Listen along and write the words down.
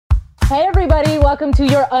Hey everybody, welcome to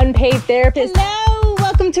Your Unpaid Therapist. Hello,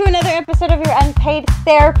 welcome to another episode of Your Unpaid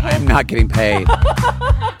Therapist. I'm not getting paid.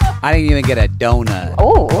 I didn't even get a donut.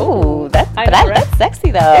 Oh, that's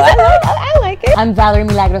sexy though. I like it. I'm Valerie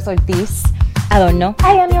Milagros Ortiz. I don't know.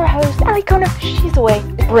 I am your host, Ali Kona. She's away.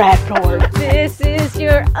 Bradford. This is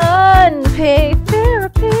Your Unpaid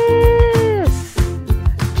Therapist.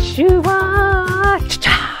 Shoo-wah,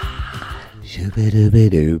 cha-cha.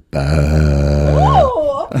 Shoo-ba-doo-ba-doo-ba.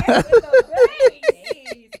 Oh, okay.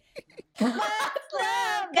 What's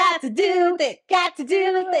love got to do with it? Got to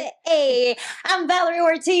do with it. Hey, I'm Valerie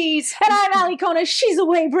Ortiz. And I'm Ali Kona. She's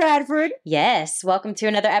away, Bradford. Yes, welcome to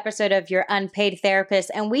another episode of Your Unpaid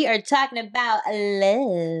Therapist, and we are talking about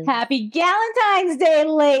love. Happy Galentine's Day,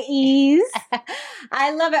 ladies.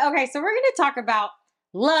 I love it. Okay, so we're going to talk about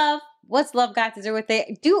love. What's love got to do with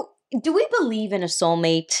it? Do we believe in a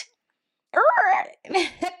soulmate?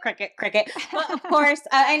 cricket. Well, of course,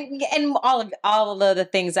 and all of the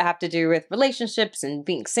things that have to do with relationships and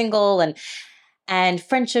being single and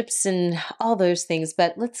friendships and all those things.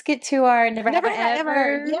 But let's get to our never have I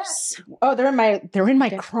ever. Yes. Oh, they're in my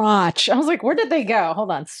crotch. I was like, where did they go?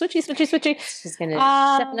 Hold on. Switchy. She's gonna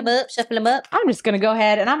shuffle them up. I'm just gonna go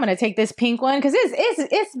ahead and I'm gonna take this pink one because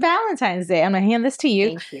it's Valentine's Day. I'm gonna hand this to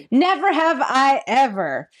you. Thank you. Never have I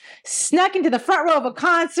ever snuck into the front row of a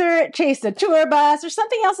concert, chased a tour bus, or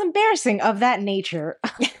something else embarrassing of that nature.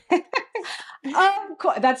 Of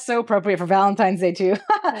course, that's so appropriate for Valentine's Day too.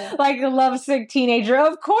 Like a lovesick teenager.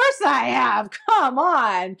 Of course I have. Come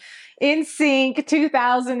on. In Sync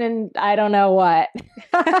 2000 and I don't know what.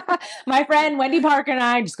 My friend Wendy Parker and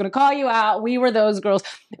I, just going to call you out. We were those girls.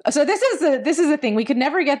 So this is the thing. We could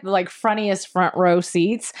never get the like frontiest front row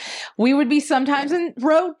seats. We would be sometimes in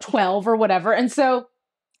row 12 or whatever. And so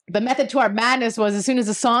the method to our madness was as soon as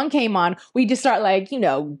the song came on, we just start like,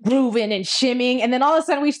 grooving and shimming. And then all of a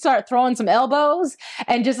sudden we start throwing some elbows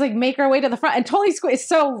and just like make our way to the front and totally it's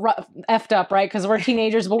so effed up, right? Because we're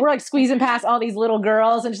teenagers, but we're like squeezing past all these little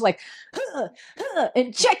girls and just like,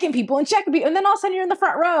 and checking people. And then all of a sudden you're in the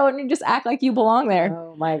front row and you just act like you belong there.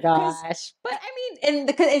 Oh my gosh. But I mean,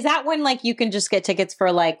 is that when like you can just get tickets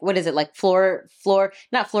for like, what is it? Like floor,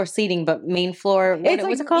 not floor seating, but main floor.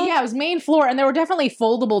 What's it called? Yeah, it was main floor. And there were definitely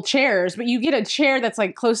foldable chairs, but you get a chair that's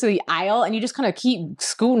like close to the aisle and you just kind of keep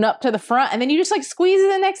scooting up to the front and then you just like squeeze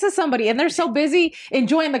it in next to somebody and they're so busy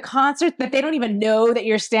enjoying the concert that they don't even know that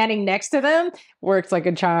you're standing next to them. Works like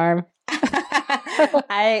a charm.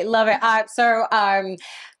 I love it.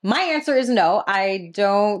 My answer is no. I've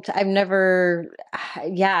never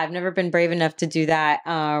been brave enough to do that.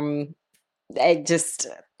 I just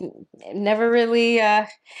never really, and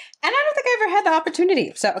I don't think I ever had the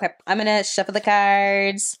opportunity. So, okay, I'm going to shuffle the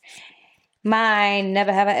cards. My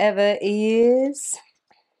never have I ever is,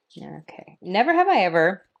 okay, never have I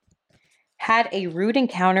ever had a rude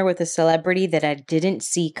encounter with a celebrity that I didn't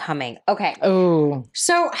see coming. Okay. Oh.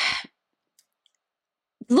 So,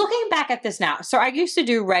 looking back at this now, so I used to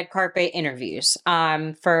do red carpet interviews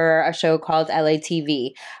for a show called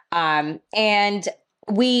LATV. And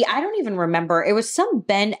I don't even remember, it was some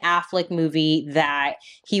Ben Affleck movie that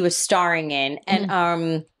he was starring in.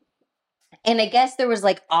 And I guess there was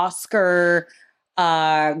like Oscar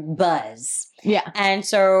buzz. Yeah. And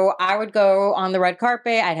so I would go on the red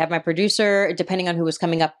carpet. I'd have my producer, depending on who was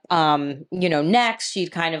coming up, next,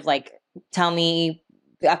 she'd kind of like tell me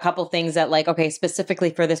a couple things that like, okay, specifically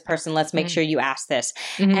for this person, let's make sure you ask this.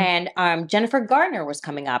 Mm-hmm. And Jennifer Garner was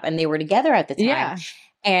coming up and they were together at the time. Yeah.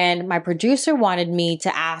 And my producer wanted me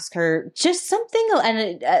to ask her just something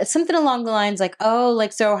along the lines like, oh,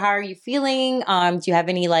 like, so how are you feeling? Do you have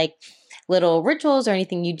any like little rituals or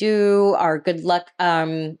anything you do or good luck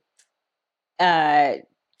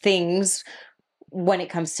things when it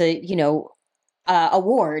comes to,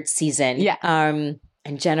 award season? Yeah. And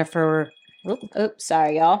Jennifer,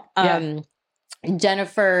 sorry, y'all.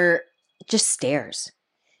 Jennifer just stares.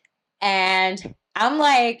 And I'm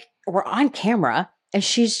like, we're on camera. And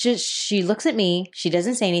she looks at me. She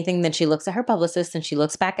doesn't say anything. Then she looks at her publicist and she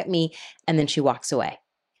looks back at me and then she walks away.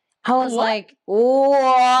 I was like,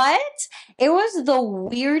 what? It was the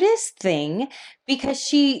weirdest thing because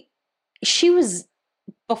she was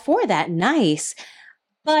before that nice,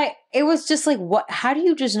 but it was just like, what? How do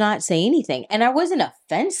you just not say anything? And I wasn't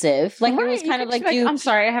offensive. Like it was kind of like, I'm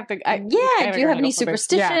sorry, I have to. Do you have any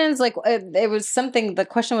superstitions? Yeah. Like it was something. The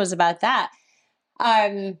question was about that.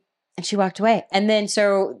 And she walked away. And then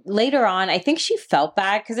so later on, I think she felt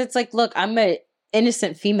bad because it's like, look, I'm a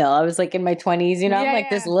innocent female. I was like in my 20s, I'm like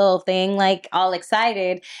this little thing, like all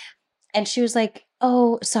excited. And she was like,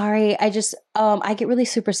 oh, sorry. I just, I get really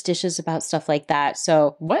superstitious about stuff like that.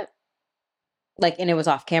 So what? like, and it was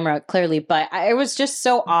off camera clearly, but it was just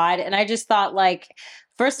so odd. And I just thought, like,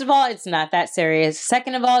 first of all, it's not that serious.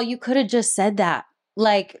 Second of all, you could have just said that.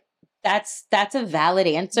 Like, that's a valid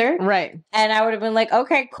answer. Right. And I would have been like,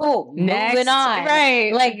 okay, cool. Next. Moving on.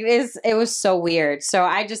 Right. Like, it was so weird. So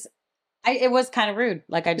it was kind of rude.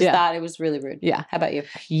 Like, I just thought it was really rude. Yeah. How about you?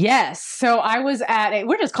 Yes. So I was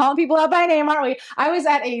we're just calling people out by name, aren't we? I was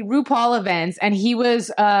at a RuPaul event and he was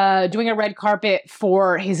doing a red carpet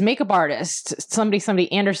for his makeup artist,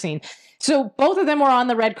 somebody Anderson. So both of them were on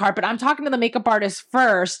the red carpet. I'm talking to the makeup artist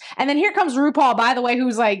first. And then here comes RuPaul, by the way,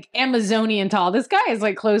 who's like Amazonian tall. This guy is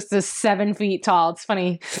like close to 7 feet tall. It's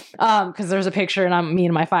funny because there's a picture and I'm me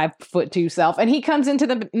and my 5'2" self. And he comes into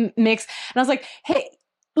the mix and I was like, hey,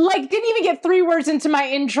 like, didn't even get 3 words into my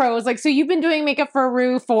intro. It was like, so you've been doing makeup for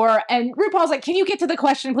Ru and RuPaul's like, can you get to the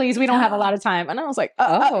question, please? We don't have a lot of time. And I was like,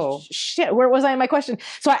 shit, where was I in my question?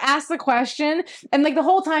 So I asked the question and like the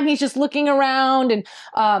whole time he's just looking around and,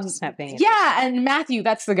 and Matthew,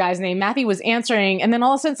 that's the guy's name. Matthew was answering. And then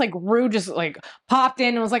all of a sudden it's like Ru just like popped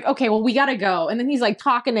in and was like, okay, well, we got to go. And then he's like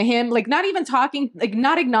talking to him, like not even talking, like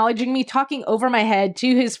not acknowledging me, talking over my head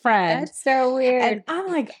to his friend. That's so weird. And I'm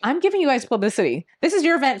like, I'm giving you guys publicity. This is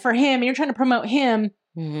your event for him and you're trying to promote him.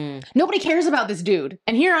 Mm-hmm. Nobody cares about this dude.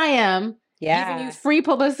 And here I am giving you free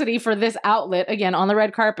publicity for this outlet again on the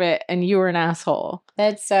red carpet and you were an asshole.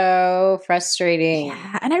 That's so frustrating.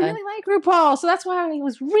 Yeah, and I really like RuPaul, so that's why I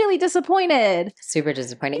was really disappointed. Super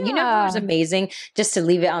disappointing. Yeah. You know who was amazing, just to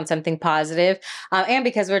leave it on something positive, and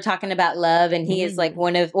because we're talking about love, and he is like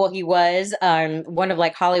he was one of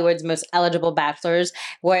like Hollywood's most eligible bachelors,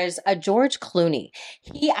 was George Clooney.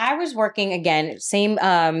 I was working again, same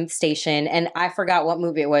station, and I forgot what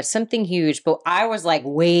movie it was, something huge, but I was like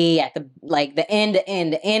way at the end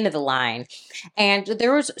of the line, and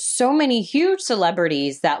there was so many huge celebrities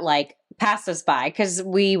that like passed us by because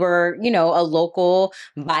we were, you know, a local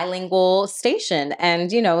bilingual station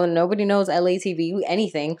and, you know, nobody knows LATV,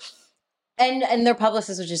 anything. And their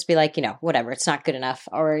publicists would just be like, you know, whatever, it's not good enough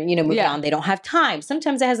or, you know, move on. They don't have time.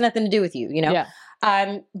 Sometimes it has nothing to do with you, you know? Yeah.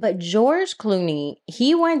 But George Clooney,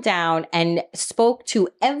 he went down and spoke to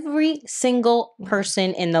every single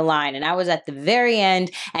person in the line. And I was at the very end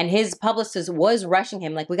and his publicist was rushing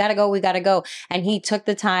him like, we got to go. And he took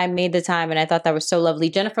the time, made the time. And I thought that was so lovely.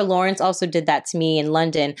 Jennifer Lawrence also did that to me in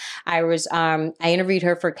London. I interviewed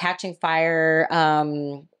her for Catching Fire,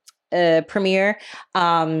 premiere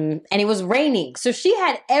and it was raining, so she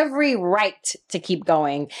had every right to keep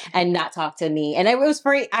going and not talk to me, and it was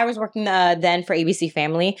free. I was working then for ABC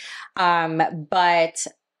Family, but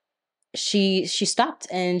she stopped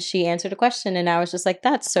and she answered a question and I was just like,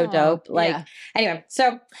 that's so dope. Like anyway,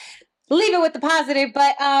 so leave it with the positive,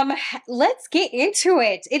 but let's get into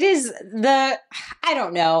it. It is I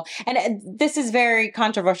don't know. And this is very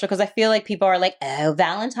controversial because I feel like people are like, oh,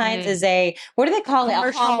 Valentine's is what do they call it?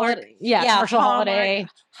 Commercial holiday. Commercial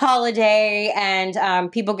holiday.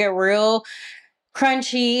 And people get real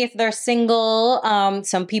crunchy if they're single.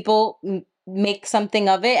 Some people make something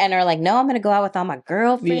of it and are like, no, I'm going to go out with all my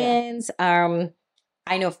girlfriends. Yeah.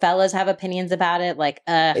 I know fellas have opinions about it. Like,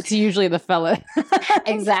 it's usually the fella.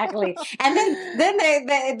 Exactly. And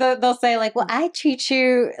then they'll say like, well, I treat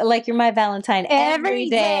you like you're my Valentine every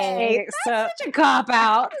day. That's such a cop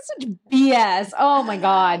out. That's such BS. Oh my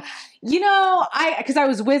God. You know, because I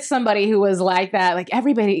was with somebody who was like that, like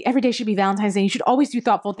every day should be Valentine's Day. You should always do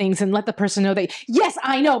thoughtful things and let the person know that, yes,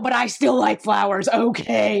 I know, but I still like flowers.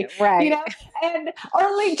 Okay. Right. You know,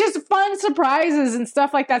 or like just fun surprises and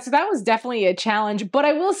stuff like that. So that was definitely a challenge. But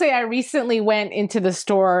I will say I recently went into the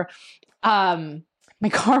store. My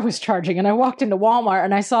car was charging and I walked into Walmart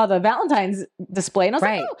and I saw the Valentine's display and I was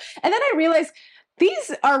like, oh, and then I realized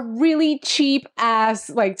these are really cheap ass,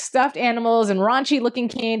 like stuffed animals and raunchy looking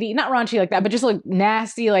candy. Not raunchy like that, but just like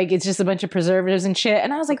nasty. Like it's just a bunch of preservatives and shit.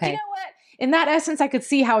 And I was like, you know what? In that essence, I could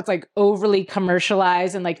see how it's like overly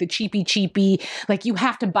commercialized and like the cheapy, like you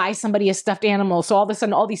have to buy somebody a stuffed animal. So all of a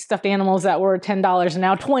sudden, all these stuffed animals that were $10 and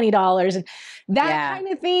now $20 and that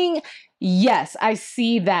kind of thing. Yes, I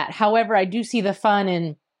see that. However, I do see the fun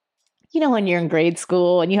in, you know, when you're in grade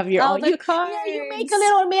school and you have your own, you make a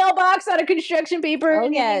little mailbox out of construction paper. Oh,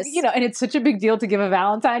 and yes. You know, and it's such a big deal to give a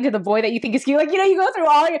Valentine to the boy that you think is cute. Like, you know, you go through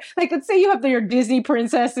all your, like, let's say you have your Disney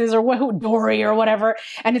princesses or Dory or whatever.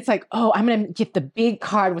 And it's like, oh, I'm going to get the big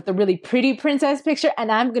card with the really pretty princess picture.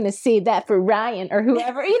 And I'm going to save that for Ryan or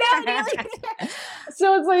whoever, you know.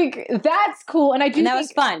 So it's like, that's cool. And I do And that think,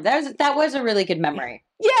 was fun. That was a really good memory.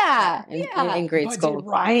 yeah, In grade but school. did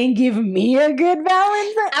Ryan give me a good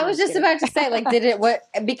Valentine? I was just about to say, like,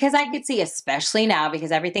 because I could see, especially now,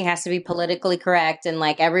 because everything has to be politically correct and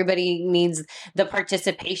like everybody needs the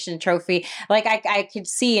participation trophy. Like, I could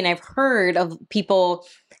see, and I've heard of people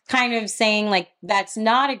kind of saying like that's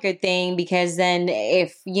not a good thing because then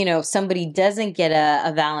if somebody doesn't get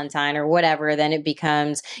a Valentine or whatever, then it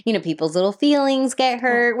becomes people's little feelings get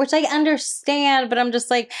hurt, which I understand, but I'm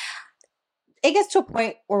just like, it gets to a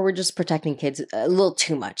point where we're just protecting kids a little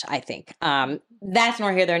too much, I think. That's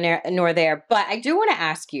nor here nor there. But I do want to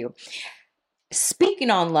ask you,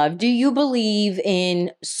 speaking on love, do you believe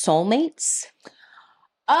in soulmates?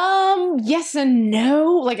 Yes and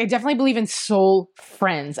no. Like, I definitely believe in soul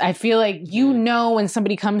friends. I feel like when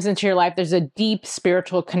somebody comes into your life, there's a deep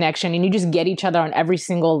spiritual connection and you just get each other on every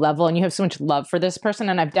single level and you have so much love for this person.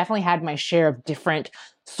 And I've definitely had my share of different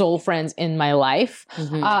soul friends in my life.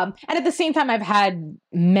 And at the same time, I've had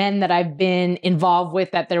men that I've been involved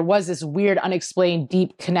with that there was this weird, unexplained,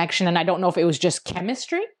 deep connection. And I don't know if it was just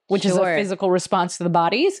chemistry, which is a physical response to the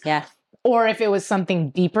bodies. Yeah. Or if it was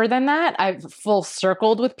something deeper than that. I've full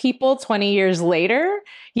circled with people 20 years later,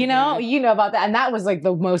 you know about that. And that was like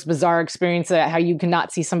the most bizarre experience, how you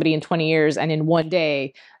cannot see somebody in 20 years and in one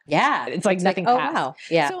day. Yeah. It's like nothing passed. Wow.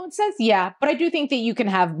 Yeah. So it says, but I do think that you can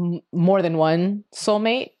have more than one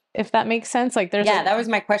soulmate, if that makes sense. Like that was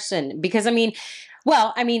my question, because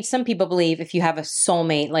some people believe if you have a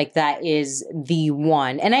soulmate, like that is the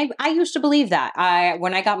one. And I used to believe that.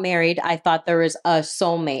 When I got married, I thought there was a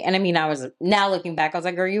soulmate. And I was now looking back, I was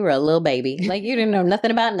like, girl, you were a little baby. Like you didn't know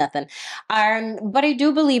nothing about nothing. But I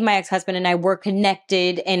do believe my ex-husband and I were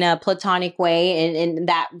connected in a platonic way, in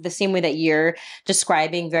that the same way that you're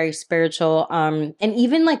describing, very spiritual. And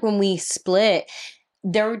even like when we split,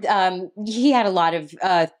 he had a lot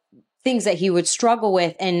of things that he would struggle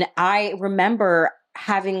with. And I remember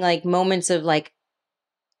having like moments of like,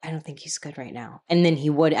 I don't think he's good right now. And then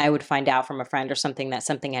I would find out from a friend or something that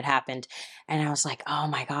something had happened. And I was like, oh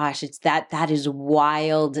my gosh, that is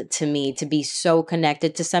wild to me, to be so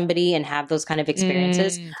connected to somebody and have those kind of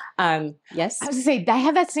experiences. Yes. I was gonna say, I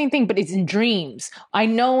have that same thing, but it's in dreams. I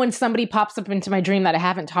know when somebody pops up into my dream that I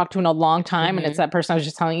haven't talked to in a long time, and it's that person I was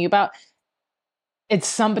just telling you about, it's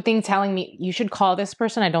something telling me you should call this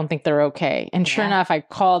person. I don't think they're okay. And sure enough, I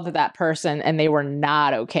called that person and they were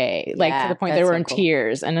not okay. Like to the point they were in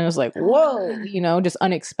tears. And it was like, whoa, just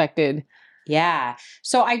unexpected. Yeah.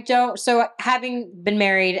 So having been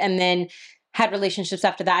married and then had relationships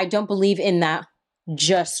after that, I don't believe in that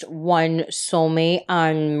just one soulmate.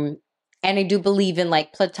 And I do believe in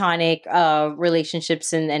like platonic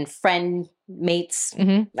relationships and friend mates.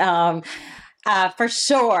 For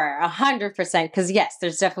sure, 100%. Because yes,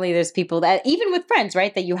 there's people that even with friends,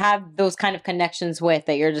 right, that you have those kind of connections with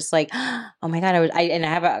that you're just like, oh my god, I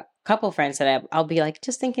have a couple friends that I'll be like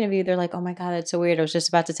just thinking of you. They're like, oh my god, that's so weird. I was just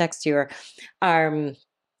about to text you,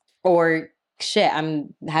 or shit,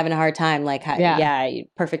 I'm having a hard time. Like,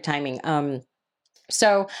 perfect timing.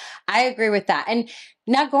 So I agree with that. And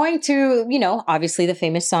now going to obviously the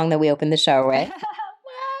famous song that we opened the show with.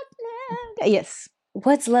 Yes.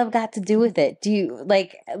 What's love got to do with it? Do you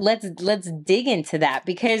like, let's dig into that,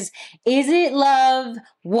 because is it love?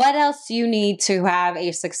 What else do you need to have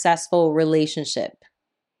a successful relationship?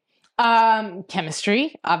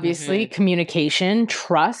 Chemistry, obviously, communication,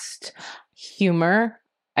 trust, humor,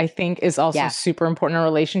 I think is also super important in a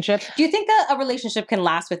relationship. Do you think that a relationship can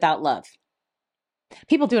last without love?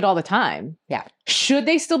 People do it all the time. Yeah. Should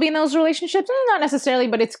they still be in those relationships? Not necessarily,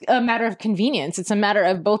 but it's a matter of convenience. It's a matter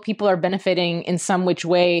of both people are benefiting in some which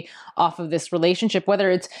way off of this relationship, whether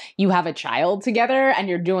it's you have a child together and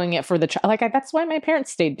you're doing it for the child. Like that's why my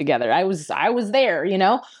parents stayed together. I was there,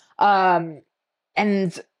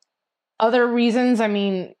 and other reasons.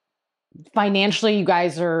 Financially, you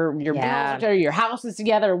guys are bills together, your house is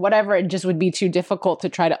together, or whatever. It just would be too difficult to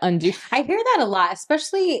try to undo. I hear that a lot,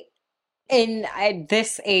 especially in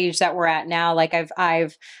this age that we're at now. Like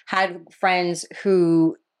I've had friends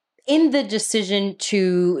who, in the decision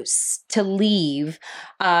to leave,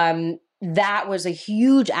 that was a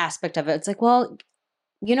huge aspect of it. It's like, well,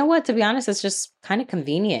 you know what? To be honest, it's just kind of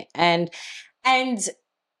convenient, and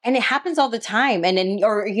it happens all the time. And then,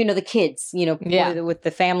 or the kids, with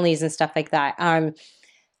the families and stuff like that.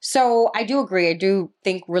 So I do agree. I do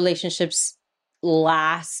think relationships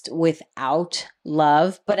last without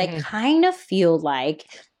love, but I kind of feel like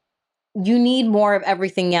you need more of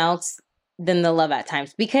everything else than the love at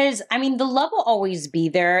times, because the love will always be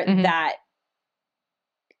there. That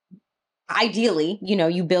ideally,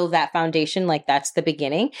 you build that foundation, like that's the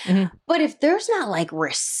beginning. Mhm. But if there's not like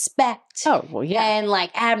respect Oh, well, yeah. and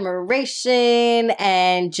like admiration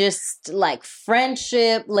and just like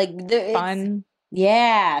friendship, like Fun.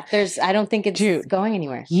 I don't think it's Dude. going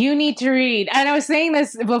anywhere. You need to read. And I was saying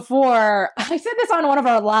this before. I said this on one of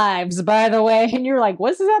our lives, by the way. And you're like, what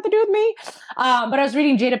does this have to do with me? But I was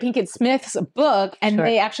reading Jada Pinkett Smith's book, and Sure.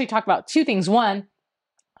 they actually talk about two things. One,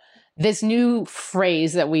 this new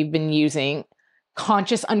phrase that we've been using,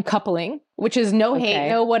 conscious uncoupling, which is no hate, Okay.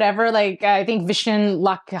 no whatever. Like, I think Vishen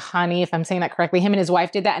Lakhani, if I'm saying that correctly, him and his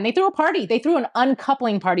wife did that. And they threw a party. They threw an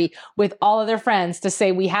uncoupling party with all of their friends to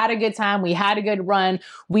say, we had a good time. We had a good run.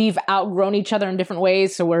 We've outgrown each other in different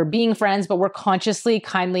ways. So we're being friends, but we're consciously,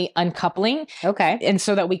 kindly uncoupling. Okay. And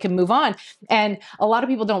so that we can move on. And a lot of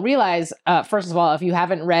people don't realize, first of all, if you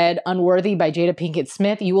haven't read Unworthy by Jada Pinkett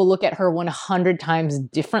Smith, you will look at her 100 times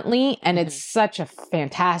differently. And it's such a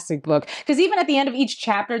fantastic book. Because even at the end of each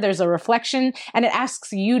chapter, there's a reflection, and it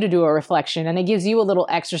asks you to do a reflection, and it gives you a little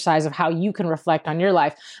exercise of how you can reflect on your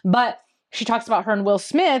life. But she talks about her and Will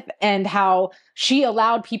Smith and how she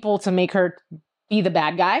allowed people to make her be the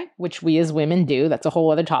bad guy, which we as women do. That's a whole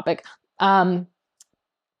other topic.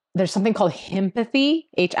 There's something called himpathy,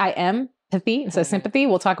 H-I-M, pathy, instead of sympathy.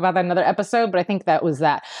 We'll talk about that in another episode, but I think that was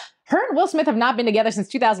that. Her and Will Smith have not been together since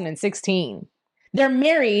 2016. They're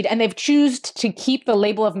married, and they've chosen to keep the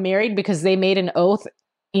label of married because they made an oath,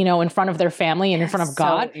 in front of their family and in front of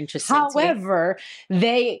God. So interesting to me. However,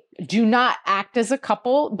 they do not act as a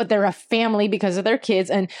couple, but they're a family because of their kids.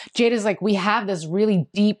 And Jada's like, we have this really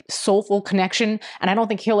deep, soulful connection, and I don't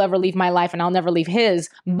think he'll ever leave my life, and I'll never leave his.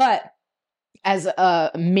 But as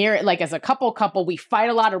a married, like as a couple, we fight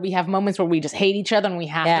a lot, or we have moments where we just hate each other and we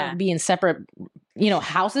have to be in separate,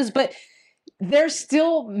 houses, but they're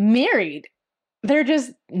still married. They're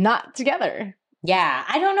just not together. Yeah.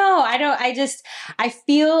 I don't know. I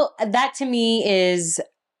feel that to me is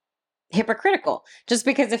hypocritical, just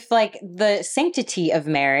because if like the sanctity of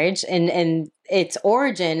marriage and its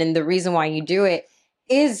origin and the reason why you do it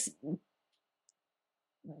is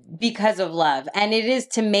because of love, and it is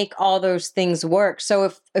to make all those things work.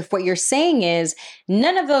 So if what you're saying is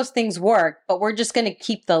none of those things work, but we're just going to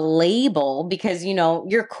keep the label because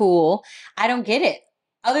you're cool, I don't get it.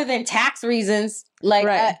 Other than tax reasons, like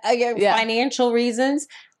financial reasons,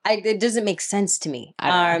 it doesn't make sense to me.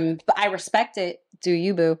 But I respect it. Do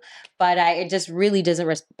you, boo? But it just really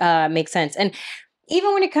doesn't make sense. And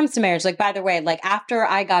even when it comes to marriage, like, by the way, like after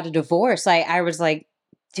I got a divorce, I was like,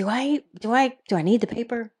 do I need the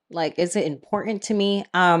paper? Like, is it important to me?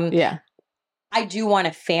 I do want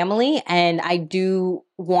a family, and I do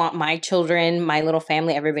want my children, my little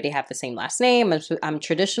family, everybody have the same last name. I'm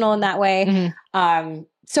traditional in that way. Mm-hmm.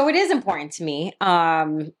 So it is important to me.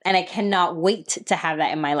 And I cannot wait to have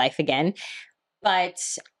that in my life again. But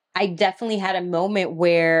I definitely had a moment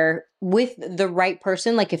where with the right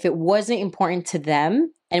person, like if it wasn't important to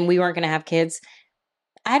them and we weren't going to have kids,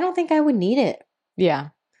 I don't think I would need it. Yeah.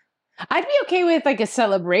 I'd be okay with like a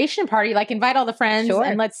celebration party, like invite all the friends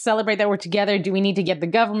and let's celebrate that we're together. Do we need to get the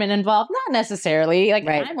government involved? Not necessarily. Like,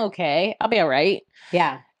 I'm okay. I'll be all right.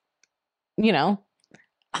 Yeah.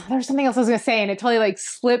 There's something else I was going to say, and it totally like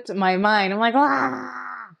slipped my mind. I'm like,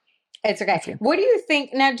 It's okay. What do you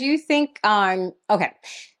think? Now, do you think, okay,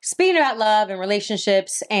 speaking about love and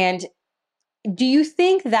relationships, and do you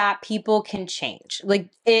think that people can change? Like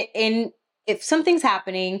if something's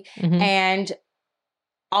happening and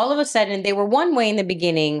all of a sudden they were one way in the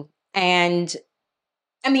beginning, and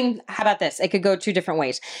I mean, how about this? It could go two different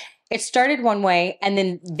ways. It started one way and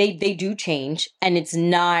then they do change, and it's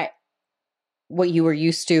not what you were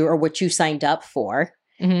used to or what you signed up for.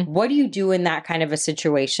 What do you do in that kind of a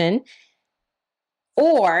situation?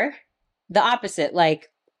 Or the opposite, like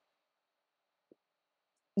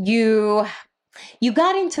you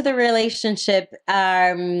got into the relationship,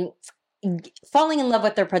 falling in love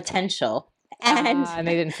with their potential, and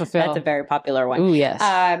they didn't fulfill. That's a very popular one. Ooh, yes.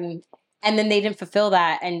 And then they didn't fulfill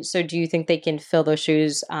that. And so do you think they can fill those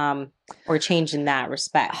shoes or change in that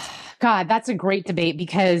respect? God, that's a great debate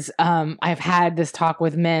because I've had this talk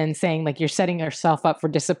with men saying like, you're setting yourself up for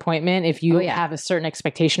disappointment if you have a certain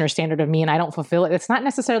expectation or standard of me and I don't fulfill it. It's not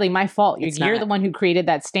necessarily my fault. You're the one who created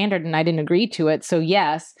that standard and I didn't agree to it. So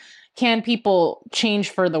yes. Can people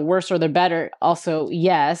change for the worse or the better? Also,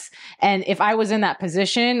 yes. And if I was in that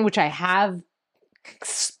position, which I have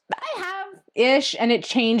ish, and it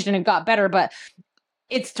changed and it got better, but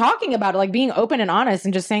it's talking about it, like being open and honest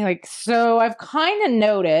and just saying like, so I've kind of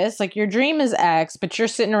noticed like your dream is X, but you're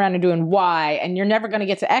sitting around and doing Y, and you're never going to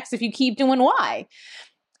get to X if you keep doing Y.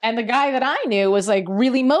 And the guy that I knew was like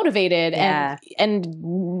really motivated and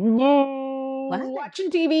watching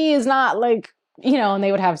TV is not like, and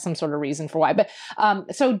they would have some sort of reason for why. But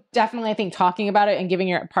so definitely, I think talking about it and giving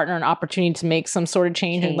your partner an opportunity to make some sort of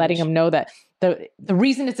change. And letting them know that the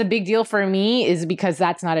reason it's a big deal for me is because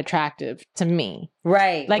that's not attractive to me.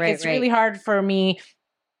 Right. Like it's really hard for me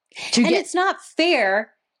to and it's not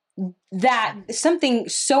fair that something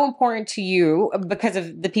so important to you because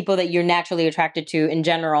of the people that you're naturally attracted to in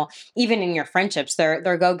general, even in your friendships,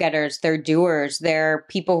 they're go-getters, they're doers, they're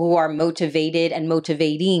people who are motivated and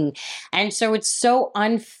motivating. And so it's so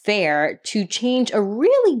unfair to change a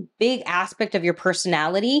really big aspect of your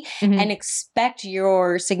personality and expect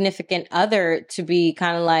your significant other to be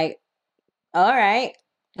kind of like, all right,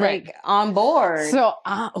 like on board. So,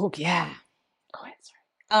 oh yeah. Go ahead.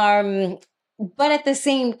 Sorry. But at the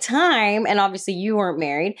same time, and obviously you weren't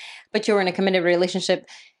married, but you were in a committed relationship,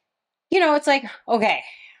 it's like, okay,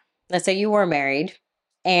 let's say you were married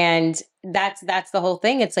and that's the whole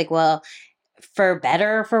thing. It's like, well, for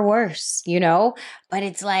better or for worse, but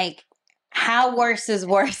it's like, how worse is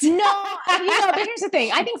worse? No, but here's the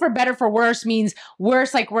thing. I think for better for worse means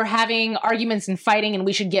worse, like we're having arguments and fighting and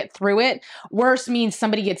we should get through it. Worse means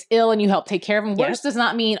somebody gets ill and you help take care of them. Worse does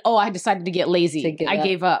not mean, I decided to get lazy. I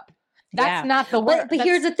gave up. That's not the word. But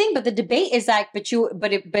here's the thing. But the debate is like, but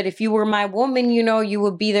if you were my woman, you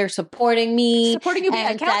would be there supporting me, supporting you.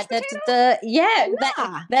 And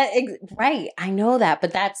right. I know that,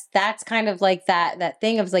 but that's kind of like that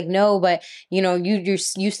thing of like, no, but you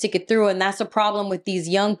stick it through, and that's a problem with these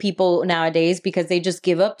young people nowadays because they just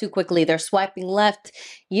give up too quickly. They're swiping left,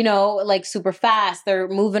 like super fast. They're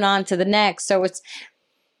moving on to the next. So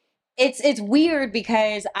it's weird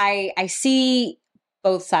because I see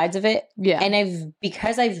both sides of it. Yeah. And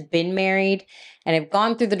because I've been married and I've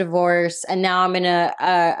gone through the divorce and now I'm in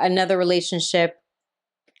another relationship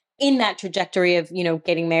in that trajectory of,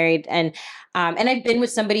 getting married. And I've been with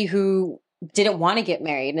somebody who didn't want to get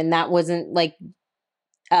married. And that wasn't like,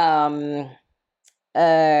 an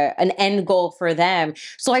end goal for them.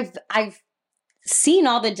 So I've seen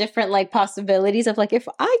all the different like possibilities of like, if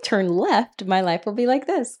I turn left, my life will be like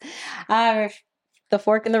this. The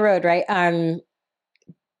fork in the road, right?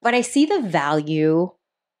 But I see the value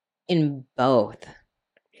in both.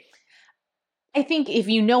 I think if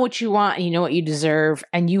you know what you want and you know what you deserve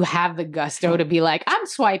and you have the gusto to be like, I'm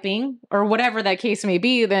swiping or whatever that case may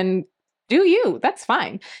be, then do you. That's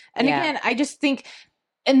fine. And again, I just think,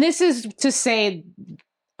 and this is to say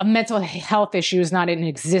a mental health issue is not in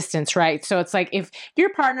existence, right? So it's like if your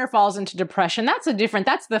partner falls into depression, that's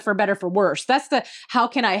the for better, for worse. That's the how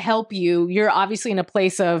can I help you? You're obviously in a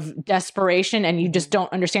place of desperation and you just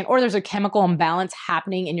don't understand, or there's a chemical imbalance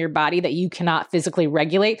happening in your body that you cannot physically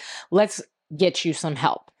regulate. Let's get you some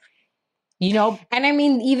help. And I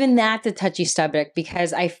mean, even that's a touchy subject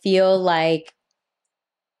because I feel like,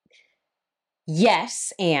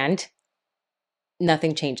 yes, and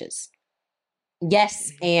nothing changes.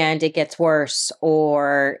 Yes, and it gets worse,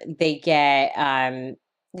 or they get,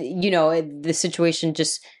 the situation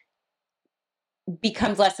just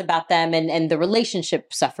becomes less about them, and the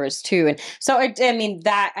relationship suffers too. And so,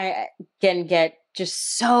 that can get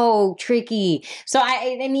just so tricky. So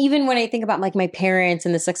and even when I think about like my parents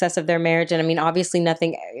and the success of their marriage, and I mean, obviously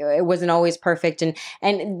it wasn't always perfect.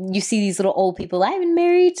 And you see these little old people, I haven't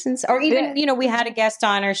married since, or even, we had a guest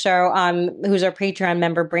on our show, who's our Patreon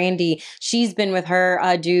member, Brandy. She's been with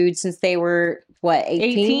her dude since they were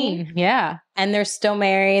 18? Yeah. And they're still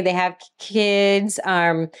married. They have kids.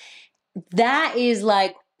 That is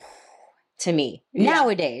like, to me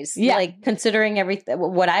nowadays, like considering everything,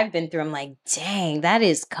 what I've been through, I'm like, dang, that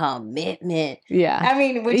is commitment. Yeah. I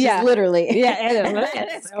mean, which is literally,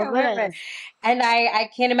 it's commitment. And I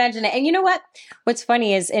can't imagine it. And you know what? What's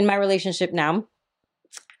funny is in my relationship now,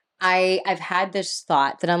 I've had this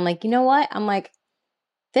thought that I'm like, you know what? I'm like,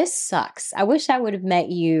 this sucks. I wish I would have met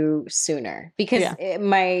you sooner because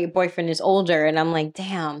my boyfriend is older and I'm like,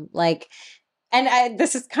 damn, like, and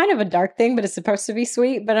this is kind of a dark thing, but it's supposed to be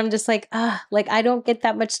sweet. But I'm just like, I don't get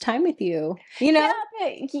that much time with you, Yeah,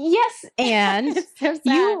 yes, and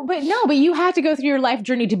but you had to go through your life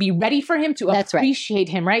journey to be ready for him, to appreciate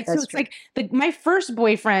him, right? That's so it's like my first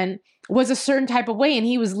boyfriend was a certain type of way and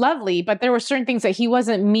he was lovely, but there were certain things that he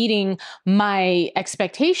wasn't meeting my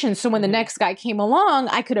expectations. So when the next guy came along,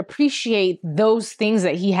 I could appreciate those things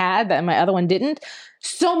that he had that my other one didn't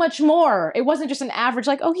so much more. It wasn't just an average,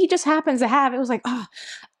 like, he just happens to have. It was like,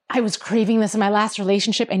 I was craving this in my last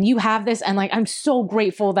relationship and you have this. And like, I'm so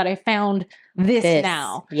grateful that I found this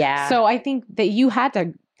now. Yeah. So I think that you had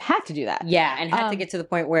to do that. Yeah. And had to get to the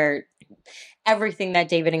point where everything that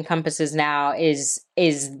David encompasses now is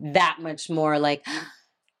that much more like,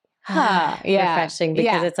 refreshing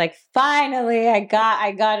because it's like finally I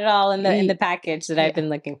got it all in the package that I've been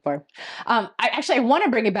looking for. I want to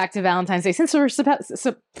bring it back to Valentine's Day since we're supposed.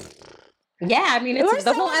 Yeah, I mean,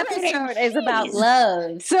 the whole episode is about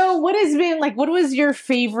love. So what has been like, what was your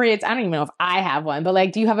favorite, I don't even know if I have one, but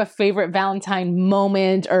like, do you have a favorite Valentine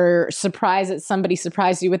moment or surprise that somebody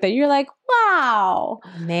surprised you with that you're like, wow.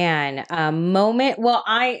 Man, moment. Well,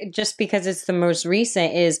 just because it's the most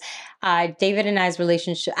recent is David and I's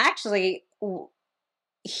relationship. Actually,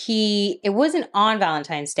 it wasn't on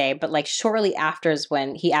Valentine's Day, but like shortly after is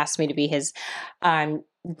when he asked me to be his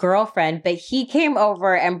girlfriend, but he came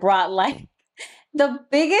over and brought like the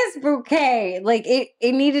biggest bouquet. Like it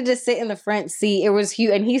needed to sit in the front seat. It was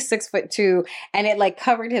huge, and he's 6'2", and it like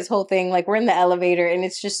covered his whole thing. Like we're in the elevator, and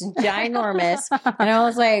it's just ginormous. And I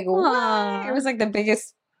was like, "What?" It was like the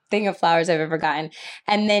biggest thing of flowers I've ever gotten.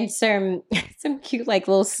 And then some cute like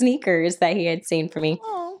little sneakers that he had seen for me.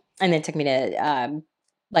 Aww. And then took me to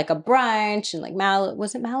like a brunch and like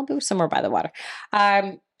was it Malibu? Somewhere by the water.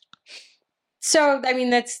 So I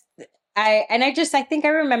mean I think I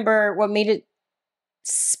remember what made it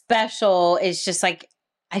special is just like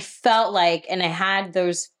I felt like, and I had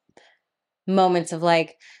those moments of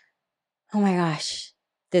like, oh my gosh,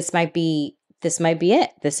 this might be it.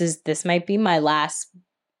 This might be my last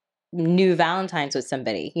new Valentine's with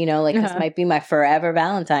somebody, like this might be my forever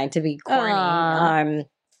Valentine, to be corny.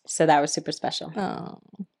 So that was super special. Oh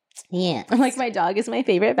yeah. Like my dog is my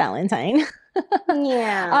favorite Valentine.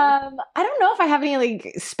 Yeah. I don't know if I have any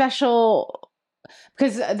like special,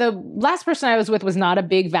 because the last person I was with was not a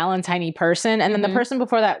big Valentine-y person. And then the person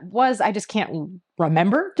before that I just can't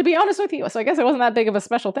remember, to be honest with you. So I guess it wasn't that big of a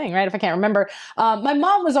special thing, right? If I can't remember. My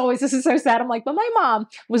mom was always, this is so sad. I'm like, but my mom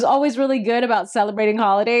was always really good about celebrating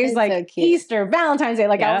holidays, it's like so Easter, Valentine's Day.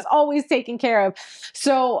 Like I was always taken care of.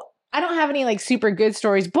 So I don't have any like super good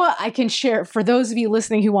stories, but I can share for those of you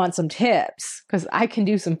listening who want some tips, because I can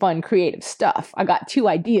do some fun, creative stuff. I got 2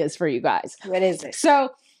 ideas for you guys. What is it? So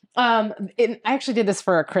I actually did this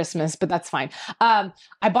for a Christmas, but that's fine. I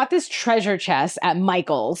bought this treasure chest at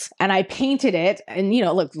Michael's and I painted it and,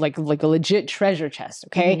 it looked like a legit treasure chest.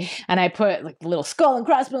 Okay. Mm-hmm. And I put like little skull and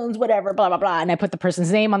crossbones, whatever, blah, blah, blah. And I put the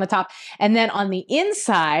person's name on the top. And then on the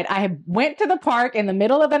inside, I went to the park in the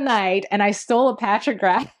middle of the night and I stole a patch of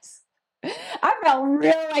grass. I felt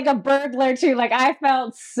real like a burglar too. Like I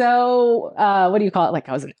felt so, what do you call it? Like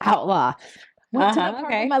I was an outlaw. Went to the park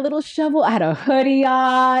with my little shovel. I had a hoodie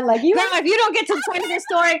on. Like girl, if you don't get to the point of the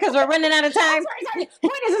story because we're running out of time. Sorry.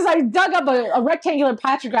 Point is I dug up a rectangular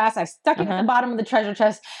patch of grass. I stuck it at the bottom of the treasure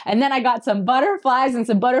chest, and then I got some butterflies and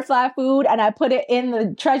some butterfly food, and I put it in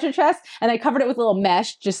the treasure chest, and I covered it with a little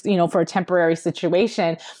mesh, just for a temporary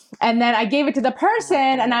situation. And then I gave it to the person,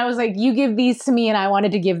 and I was like, "You give these to me, and I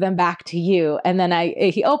wanted to give them back to you." And then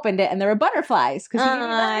he opened it, and there were butterflies because he gave me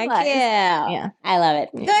butterflies. Yeah, I love it.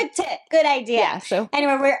 Yeah. Good tip. Good idea. Yeah, so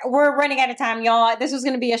anyway, we're running out of time, y'all. This was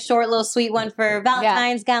going to be a short, little sweet one for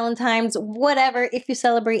Valentine's, Galentine's, whatever. If you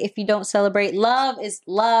celebrate, if you don't celebrate, love is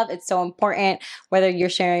love. It's so important, whether you're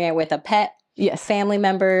sharing it with a pet, family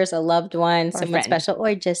members, a loved one, or someone special,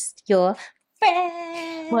 or just your friends.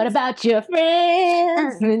 What about your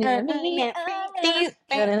friends?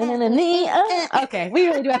 Okay, we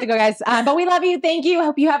really do have to go, guys. But we love you. Thank you.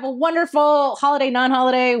 Hope you have a wonderful holiday,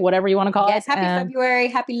 non-holiday, whatever you want to call it. Yes, happy February.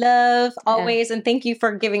 Happy love always. And thank you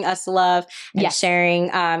for giving us love and sharing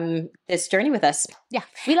this journey with us. Yeah,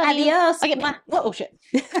 we love you. Adios. Okay, oh, shit.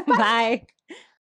 Bye.